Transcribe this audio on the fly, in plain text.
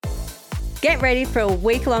Get ready for a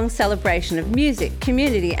week-long celebration of music,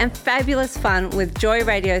 community and fabulous fun with Joy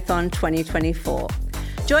Radiothon 2024.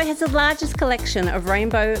 Joy has the largest collection of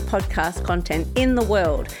rainbow podcast content in the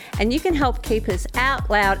world, and you can help keep us out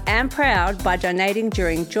loud and proud by donating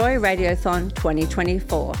during Joy Radiothon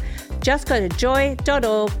 2024. Just go to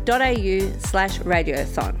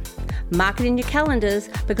joy.org.au/radiothon. Mark it in your calendars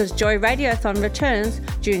because Joy Radiothon returns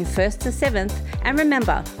June 1st to 7th, and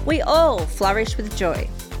remember, we all flourish with joy.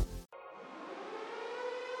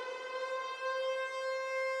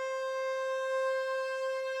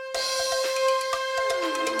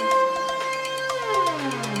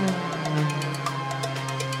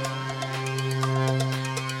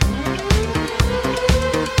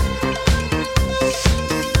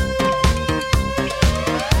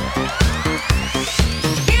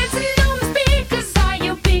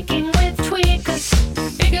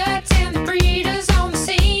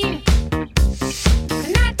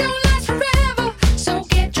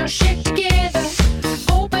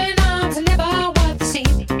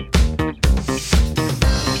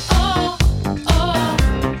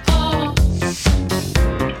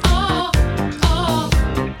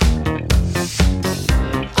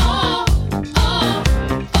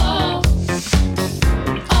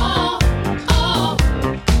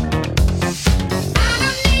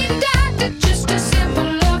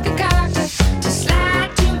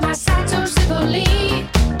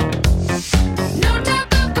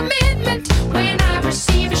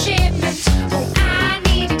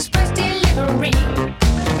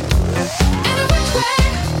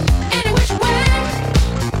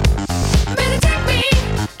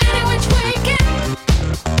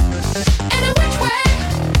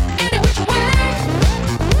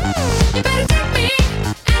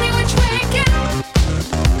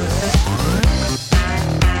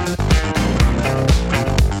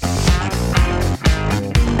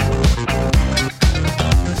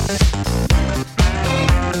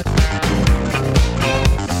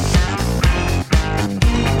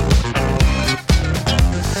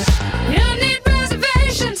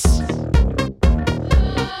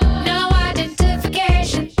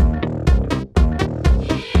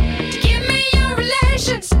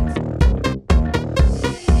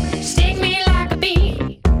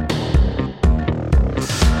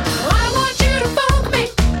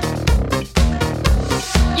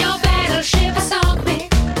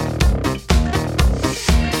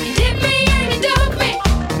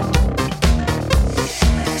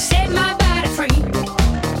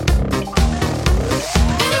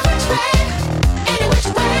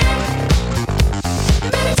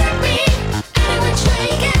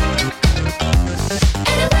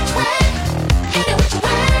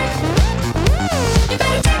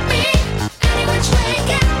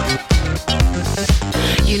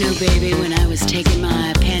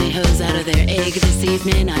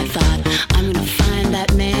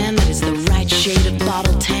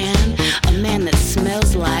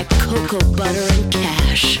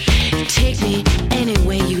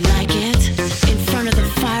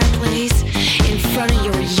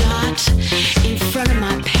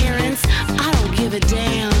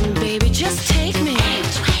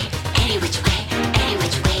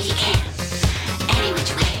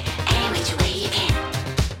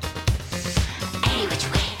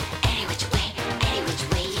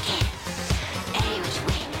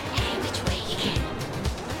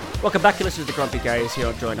 Welcome back, you listen to the Grumpy Gays here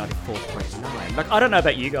on Joy 94.9. Look, I don't know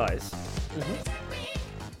about you guys,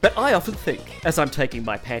 but I often think, as I'm taking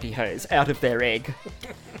my pantyhose out of their egg,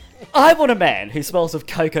 I want a man who smells of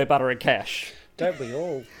cocoa butter and cash. Don't we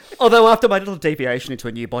all? Although after my little deviation into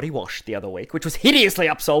a new body wash the other week, which was hideously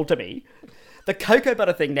upsold to me, the cocoa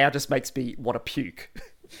butter thing now just makes me want to puke.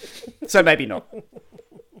 So maybe not.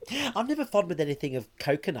 I'm never fond with anything of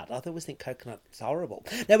coconut. I always think coconut is horrible.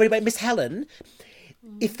 Now, anyway, Miss Helen,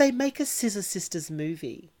 if they make a Scissor Sisters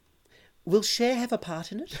movie, will Cher have a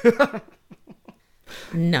part in it?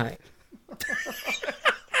 No.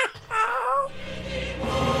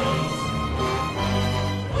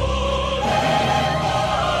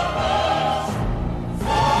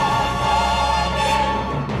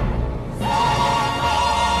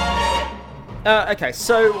 Okay,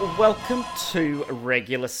 so welcome to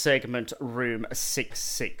regular segment Room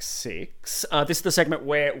 666. This is the segment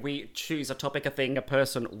where we choose a topic, a thing, a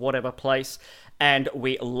person, whatever, place, and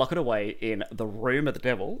we lock it away in the room of the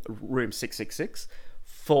devil, Room 666,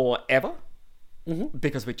 forever,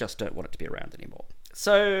 because we just don't want it to be around anymore.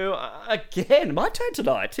 So, again, my turn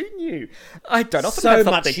tonight. Who knew? I don't often have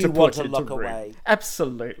something to put into lock room. away.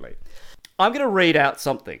 Absolutely. I'm going to read out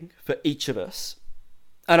something for each of us,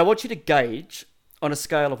 and I want you to gauge on a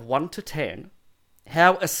scale of 1 to 10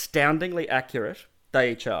 how astoundingly accurate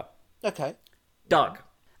they each are. Okay. Doug.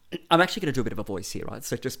 I'm actually going to do a bit of a voice here, right?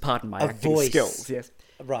 So just pardon my acting voice. skills. Yes.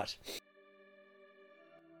 Right.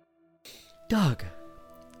 Doug.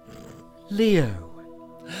 Leo.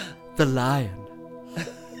 The lion.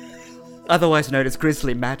 Otherwise known as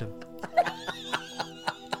Grizzly Madam.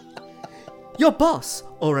 Your boss,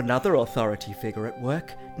 or another authority figure at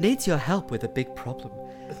work, needs your help with a big problem.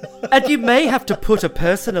 And you may have to put a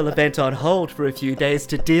personal event on hold for a few days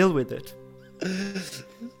to deal with it.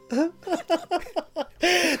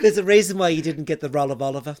 There's a reason why you didn't get the role of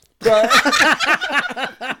Oliver.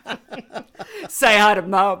 Say hi to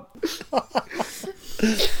Mum.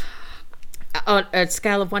 On a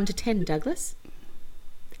scale of 1 to 10, Douglas?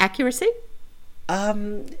 Accuracy?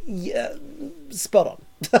 Yeah, spot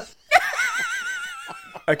on.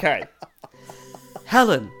 Okay.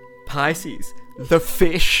 Helen, Pisces, the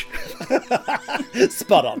fish.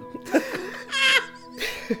 Spot on.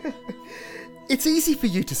 It's easy for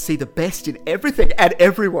you to see the best in everything and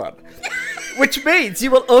everyone, which means you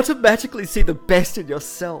will automatically see the best in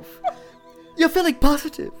yourself. You're feeling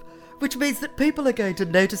positive, which means that people are going to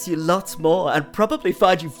notice you lots more and probably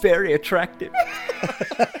find you very attractive.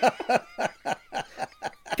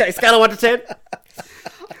 Okay, scale of 1 to 10.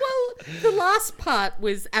 Well, the last part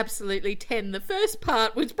was absolutely 10. The first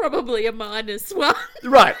part was probably a -1.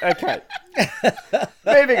 Right, okay.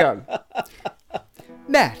 Moving on.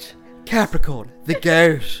 Matt, Capricorn, the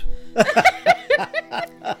goat.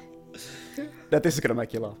 Now this is going to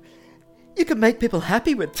make you laugh. You can make people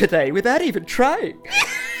happy with today without even trying.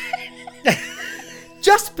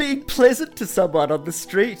 Just being pleasant to someone on the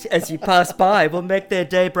street as you pass by will make their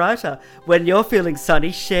day brighter. When you're feeling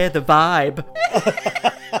sunny, share the vibe.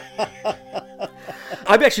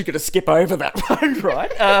 I'm actually going to skip over that one,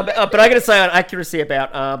 right? But I'm going to say on accuracy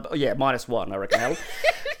about, -1, I reckon, Helen.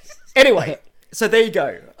 Anyway, so there you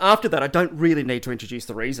go. After that, I don't really need to introduce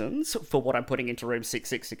the reasons for what I'm putting into room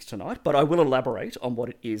 666 tonight, but I will elaborate on what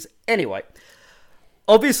it is anyway.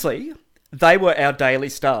 Obviously, they were our daily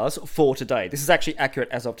stars for today. This is actually accurate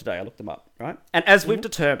as of today. I looked them up, right? And as we've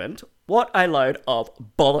determined, what a load of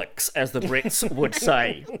bollocks, as the Brits would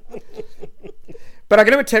say. But I'm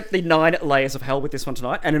going to attempt the 9 layers of hell with this one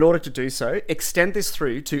tonight, and in order to do so, extend this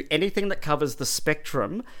through to anything that covers the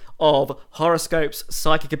spectrum of horoscopes,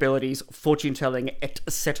 psychic abilities, fortune-telling,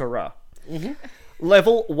 etc.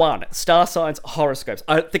 Level 1, star signs, horoscopes.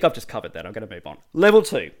 I think I've just covered that. I'm going to move on. Level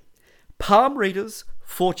 2, palm readers,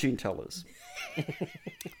 fortune tellers.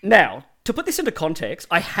 Now, to put this into context,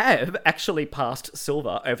 I have actually passed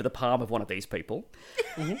silver over the palm of one of these people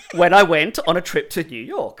when I went on a trip to New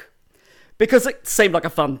York. Because it seemed like a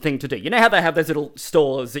fun thing to do. You know how they have those little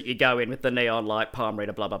stores that you go in with the neon light, palm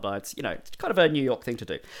reader, blah, blah, blah. It's, it's kind of a New York thing to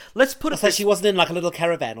do. Let's put it... So she wasn't in like a little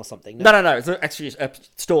caravan or something? No. It's actually a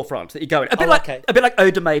storefront that you go in. A bit like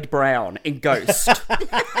Oda Maid Brown in Ghost.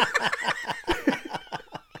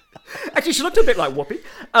 Actually, she looked a bit like Whoopi.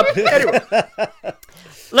 Anyway,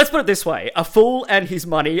 let's put it this way. A fool and his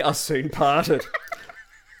money are soon parted.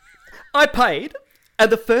 I paid... And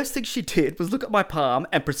the first thing she did was look at my palm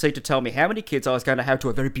and proceed to tell me how many kids I was going to have to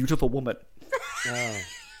a very beautiful woman. Oh.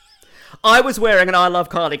 I was wearing an I Love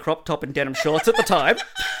Kylie crop top and denim shorts at the time.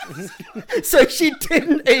 So she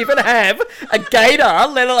didn't even have a gator,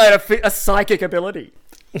 let alone a psychic ability.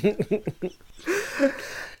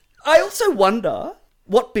 I also wonder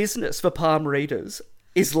what business for palm readers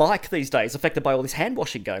is like these days, affected by all this hand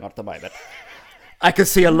washing going on at the moment. I could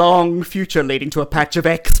see a long future leading to a patch of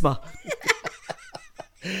eczema.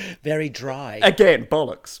 Very dry. Again,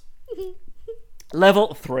 bollocks.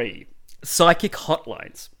 Level 3, psychic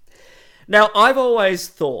hotlines. Now, I've always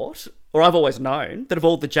thought, or I've always known, that of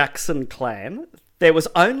all the Jackson clan, there was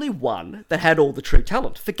only one that had all the true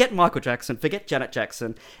talent. Forget Michael Jackson, forget Janet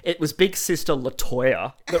Jackson. It was big sister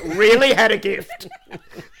LaToya that really had a gift.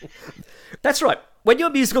 That's right. When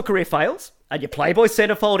your musical career fails, and your Playboy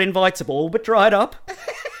centerfold invites have all but dried up,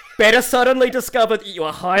 better suddenly discover that you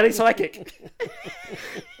are highly psychic.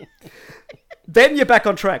 Then you're back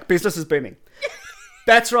on track. Business is booming.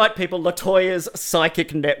 That's right, people. LaToya's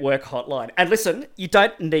Psychic Network hotline. And listen, you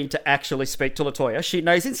don't need to actually speak to LaToya. She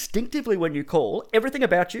knows instinctively when you call everything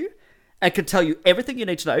about you and can tell you everything you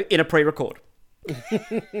need to know in a pre-record.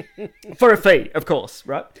 For a fee, of course,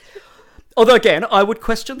 right? Although, again, I would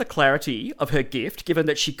question the clarity of her gift, given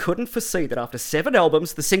that she couldn't foresee that after 7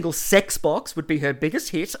 albums, the single Sex Box would be her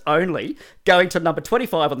biggest hit only, going to number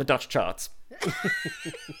 25 on the Dutch charts.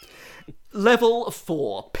 Level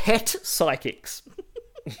 4, pet psychics.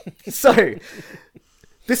 So,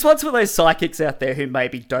 this one's for those psychics out there who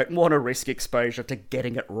maybe don't want to risk exposure to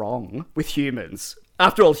getting it wrong with humans.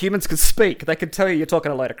 After all, humans can speak. They can tell you you're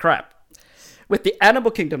talking a load of crap. With the animal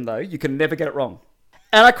kingdom, though, you can never get it wrong.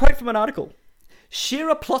 And I quote from an article.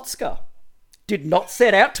 Shira Plotska did not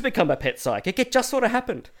set out to become a pet psychic. It just sort of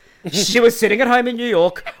happened. She was sitting at home in New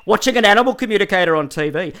York watching an animal communicator on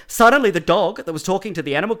TV. Suddenly, the dog that was talking to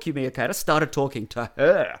the animal communicator started talking to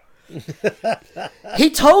her. He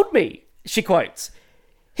told me, she quotes,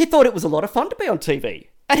 he thought it was a lot of fun to be on TV.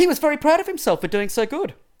 And he was very proud of himself for doing so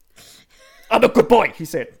good. I'm a good boy, he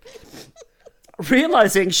said.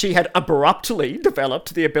 Realising she had abruptly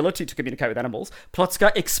developed the ability to communicate with animals,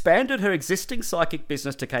 Plotska expanded her existing psychic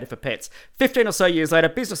business to cater for pets. 15 or so years later,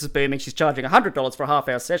 business is booming. She's charging $100 for a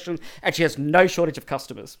half-hour session, and she has no shortage of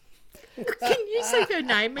customers. Can you say her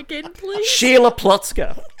name again, please? Sheila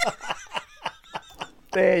Plotska.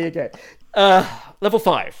 There you go. Level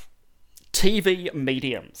 5. TV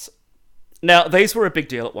mediums. Now, these were a big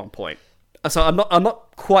deal at one point. So I'm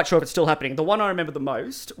not quite sure if it's still happening. The one I remember the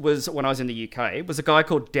most was when I was in the UK, was a guy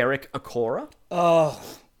called Derek Acora. Oh.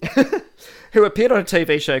 Who appeared on a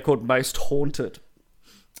TV show called Most Haunted,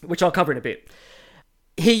 which I'll cover in a bit.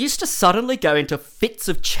 He used to suddenly go into fits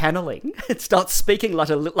of channeling and start speaking like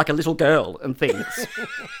a little girl and things.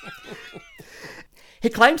 He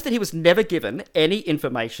claimed that he was never given any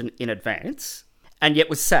information in advance, and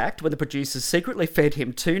yet was sacked when the producers secretly fed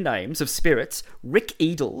him 2 names of spirits, Rick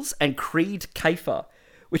Edels and Creed Kafer,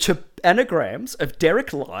 which are anagrams of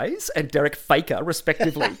Derek Lies and Derek Faker,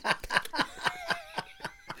 respectively.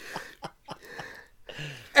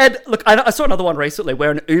 And look, I saw another one recently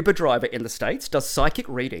where an Uber driver in the States does psychic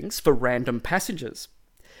readings for random passengers.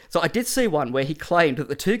 So I did see one where he claimed that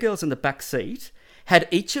the 2 girls in the back seat had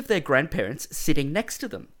each of their grandparents sitting next to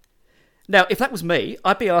them. Now, if that was me,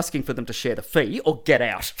 I'd be asking for them to share the fee or get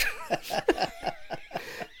out.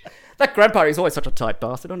 That grandpa is always such a tight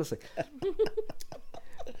bastard, honestly.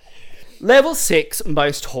 Level 6,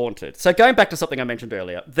 Most Haunted. So going back to something I mentioned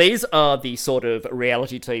earlier, these are the sort of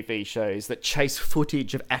reality TV shows that chase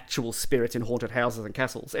footage of actual spirits in haunted houses and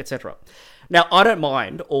castles, etc. Now, I don't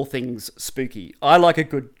mind all things spooky. I like a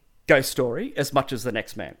good ghost story as much as the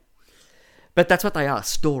next man. But that's what they are,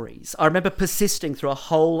 stories. I remember persisting through a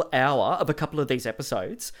whole hour of a couple of these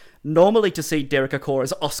episodes, normally to see Derek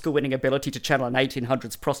Acora's Oscar-winning ability to channel an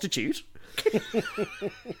 1800s prostitute.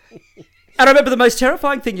 And I remember the most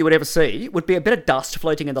terrifying thing you would ever see would be a bit of dust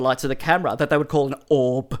floating in the lights of the camera that they would call an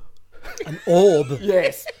orb. An orb?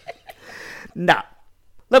 Yes. Nah.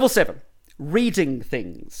 Level 7, reading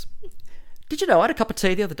things. Did you know I had a cup of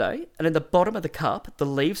tea the other day, and in the bottom of the cup, the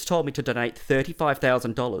leaves told me to donate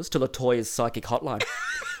 $35,000 to LaToya's psychic hotline.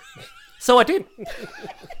 So I did.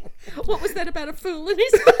 What was that about a fool and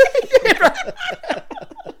his...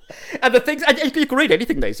 And the things, and you can read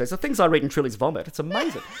anything these days. The things I read in Trilly's vomit, it's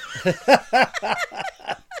amazing.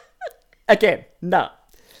 Again, nah.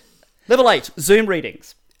 Level 8, Zoom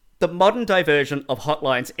readings. The modern day version of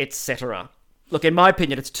hotlines, etc. Look, in my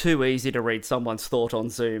opinion, it's too easy to read someone's thought on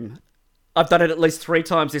Zoom. I've done it at least 3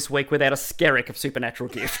 times this week without a skerrick of supernatural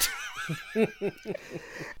gift.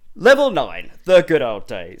 Level 9, the good old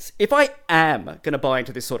days. If I am going to buy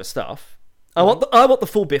into this sort of stuff, I want the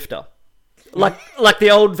full bifter. Like the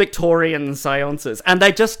old Victorian seances. And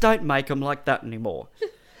they just don't make them like that anymore.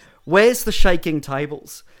 Where's the shaking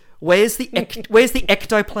tables? Where's the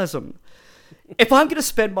ectoplasm? If I'm going to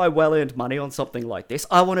spend my well-earned money on something like this,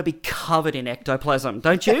 I want to be covered in ectoplasm,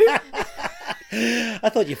 don't you? I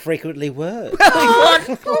thought you frequently were.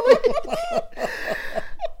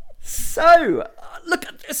 So, look,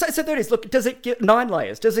 so there it is. Look, does it give 9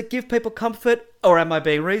 layers? Does it give people comfort, or am I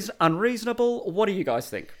being unreasonable? What do you guys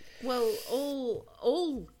think? Well,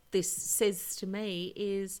 all this says to me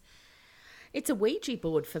is it's a Ouija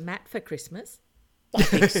board for Matt for Christmas. I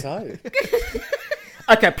think so.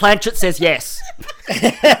 Okay, Planchet says yes.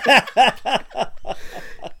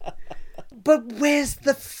 But where's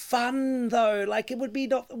the fun, though? Like, would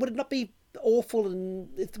it not be awful, and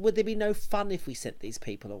would there be no fun if we sent these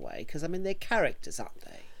people away? Because, I mean, they're characters, aren't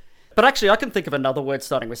they? But actually, I can think of another word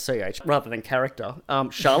starting with CH rather than character.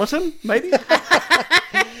 Charlatan, maybe?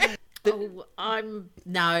 I'm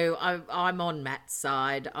on Matt's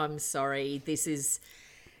side. I'm sorry. This is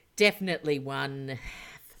definitely one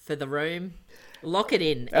for the room. Lock it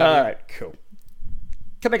in, Eddie. All right, cool.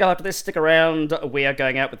 Coming up after this, stick around. We are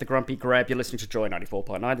going out with the Grumpy Grab. You're listening to Joy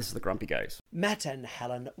 94.9. This is the Grumpy Goes. Matt and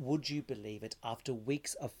Helen, would you believe it? After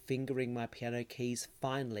weeks of fingering my piano keys,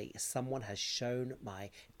 finally someone has shown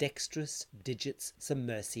my dexterous digits some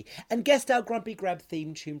mercy and guessed our Grumpy Grab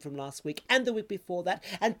theme tune from last week and the week before that,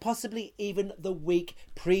 and possibly even the week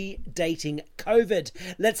predating COVID.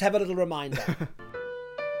 Let's have a little reminder.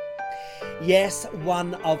 Yes,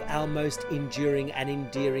 one of our most enduring and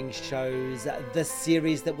endearing shows, the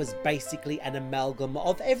series that was basically an amalgam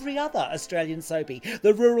of every other Australian soapie.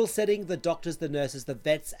 The rural setting, the doctors, the nurses, the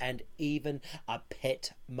vets, and even a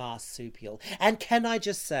pet marsupial. And can I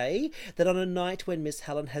just say that on a night when Miss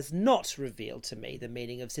Helen has not revealed to me the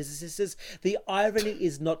meaning of Scissor Sisters, the irony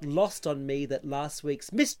is not lost on me that last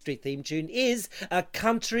week's mystery theme tune is a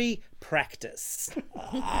country practice.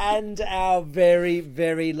 And our very,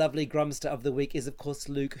 very lovely Grumster of the week is, of course,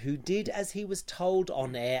 Luke, who did as he was told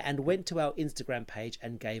on air and went to our Instagram page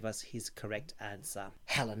and gave us his correct answer.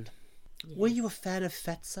 Helen, were you a fan of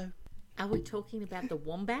Fatso? Are we talking about the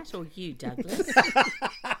wombat or you, Douglas?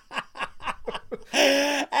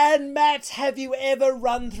 And Matt, have you ever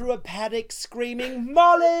run through a paddock screaming,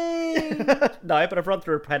 Molly? No, but I've run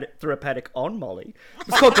through a paddock on Molly.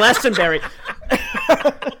 It's called Glastonbury.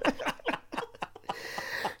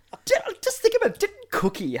 Just think about it. Didn't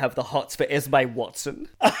Cookie have the hots for Esme Watson?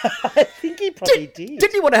 I think he probably did.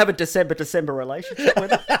 Didn't you want to have a December relationship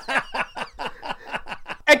with her?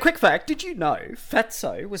 And quick fact, did you know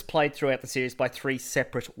Fatso was played throughout the series by 3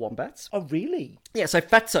 separate wombats? Oh, really? Yeah, so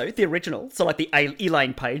Fatso, the original, so like the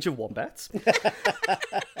Elaine Page of wombats,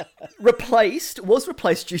 was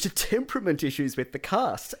replaced due to temperament issues with the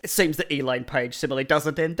cast. It seems that Elaine Page similarly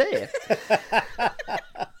doesn't end there.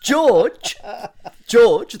 George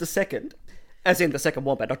the second, as in the second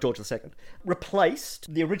wombat, not George II,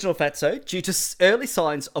 replaced the original Fatso due to early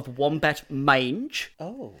signs of wombat mange.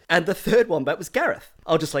 Oh. And the third wombat was Gareth.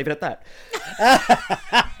 I'll just leave it at that.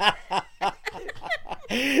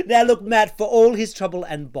 Now look, Matt, for all his trouble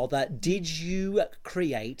and bother, did you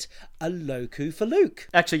create a Loku for Luke?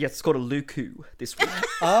 Actually, yes, it's called a Luku this week.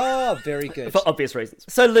 Oh, very good. For obvious reasons.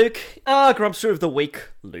 So Luke, Grumpster of the week,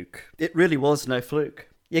 Luke. It really was no fluke.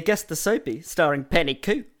 You guessed the soapie, starring Penny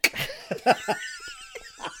Cook.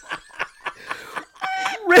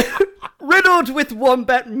 Riddled with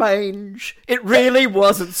wombat mange, it really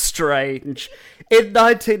wasn't strange. In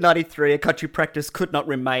 1993, a country practice could not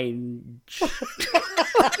remain.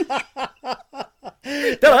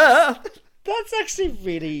 That's actually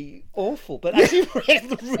really awful, but actually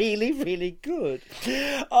really, really good.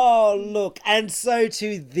 Oh, look, and so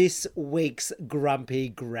to this week's Grumpy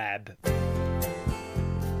Grab.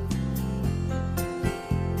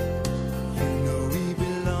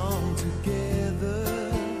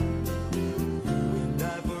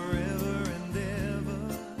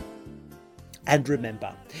 And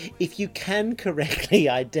remember, if you can correctly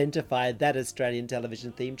identify that Australian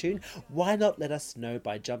television theme tune, why not let us know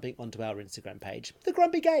by jumping onto our Instagram page, The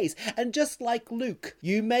Grumpy Gays. And just like Luke,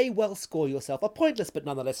 you may well score yourself a pointless but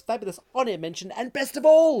nonetheless fabulous on-air mention, and best of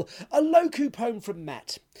all, a Loku poem from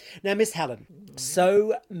Matt. Now, Miss Helen,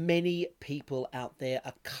 so many people out there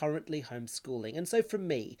are currently homeschooling, and so from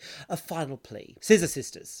me, a final plea. Scissor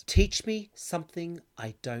Sisters, teach me something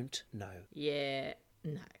I don't know. Yeah,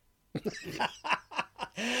 no.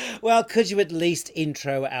 Well, could you at least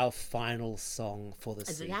intro our final song for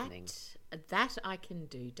this evening? That I can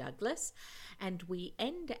do, Douglas. And we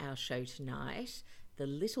end our show tonight, the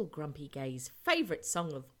Little Grumpy Gay's favourite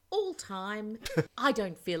song of all time, I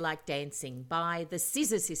Don't Feel Like Dancing, by the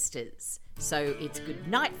Scissor Sisters. So it's good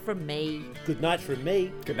night from me. Good night from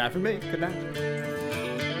me. Good night from me. Good night.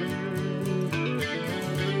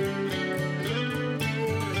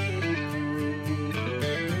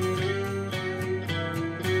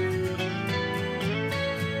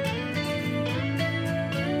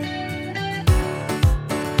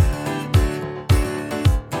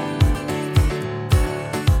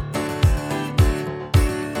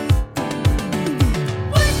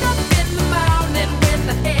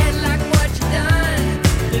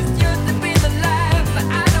 It's just to be alive, but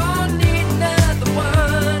I don't need another one.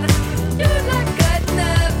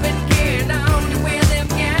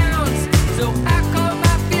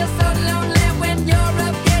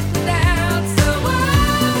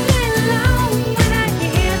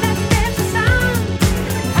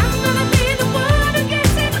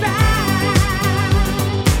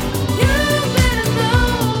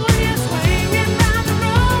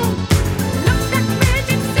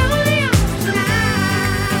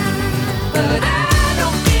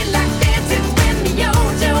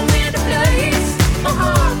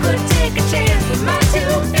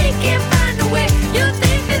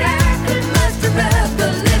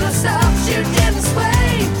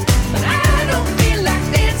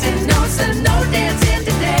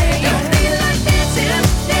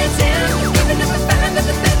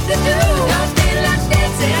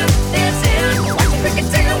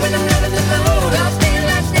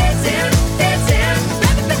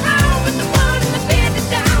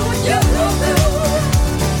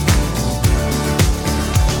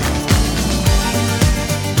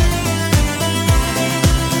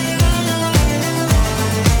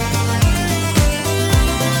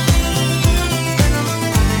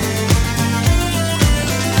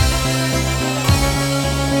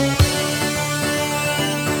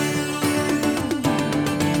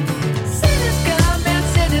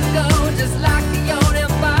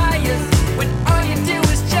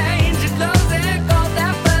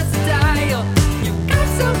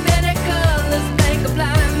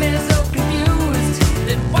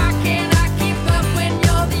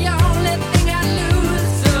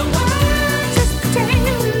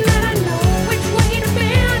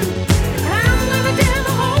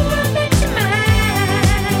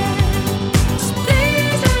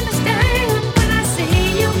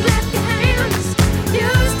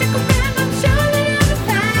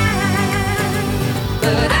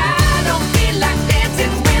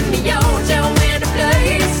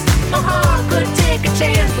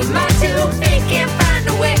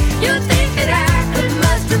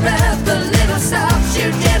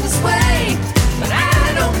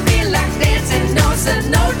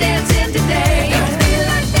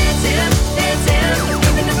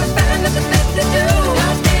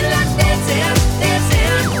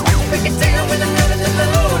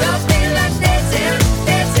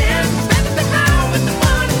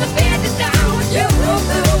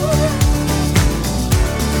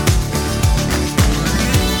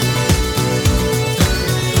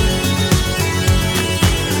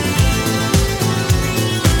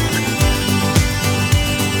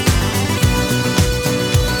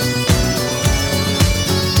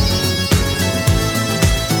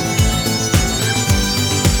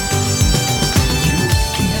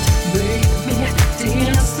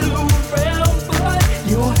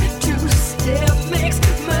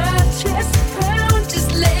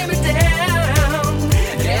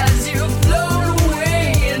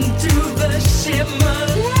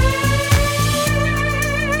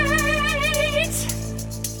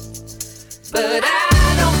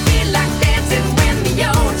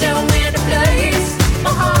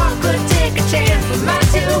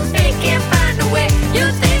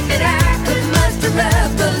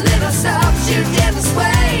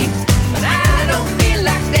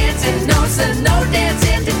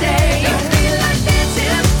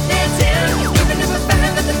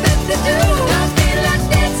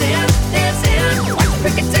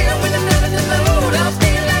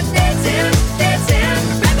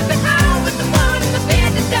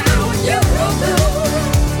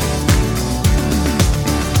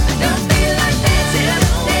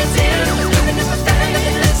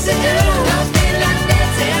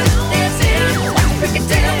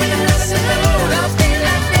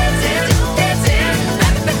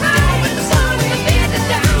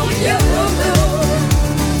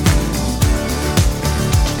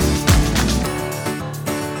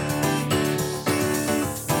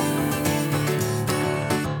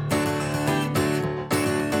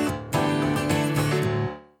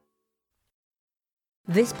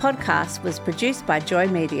 This podcast was produced by Joy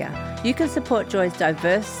Media. You can support Joy's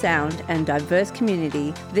diverse sound and diverse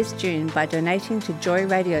community this June by donating to Joy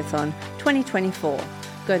Radiothon 2024.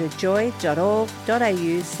 Go to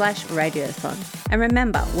joy.org.au/radiothon. And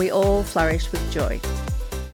remember, we all flourish with joy.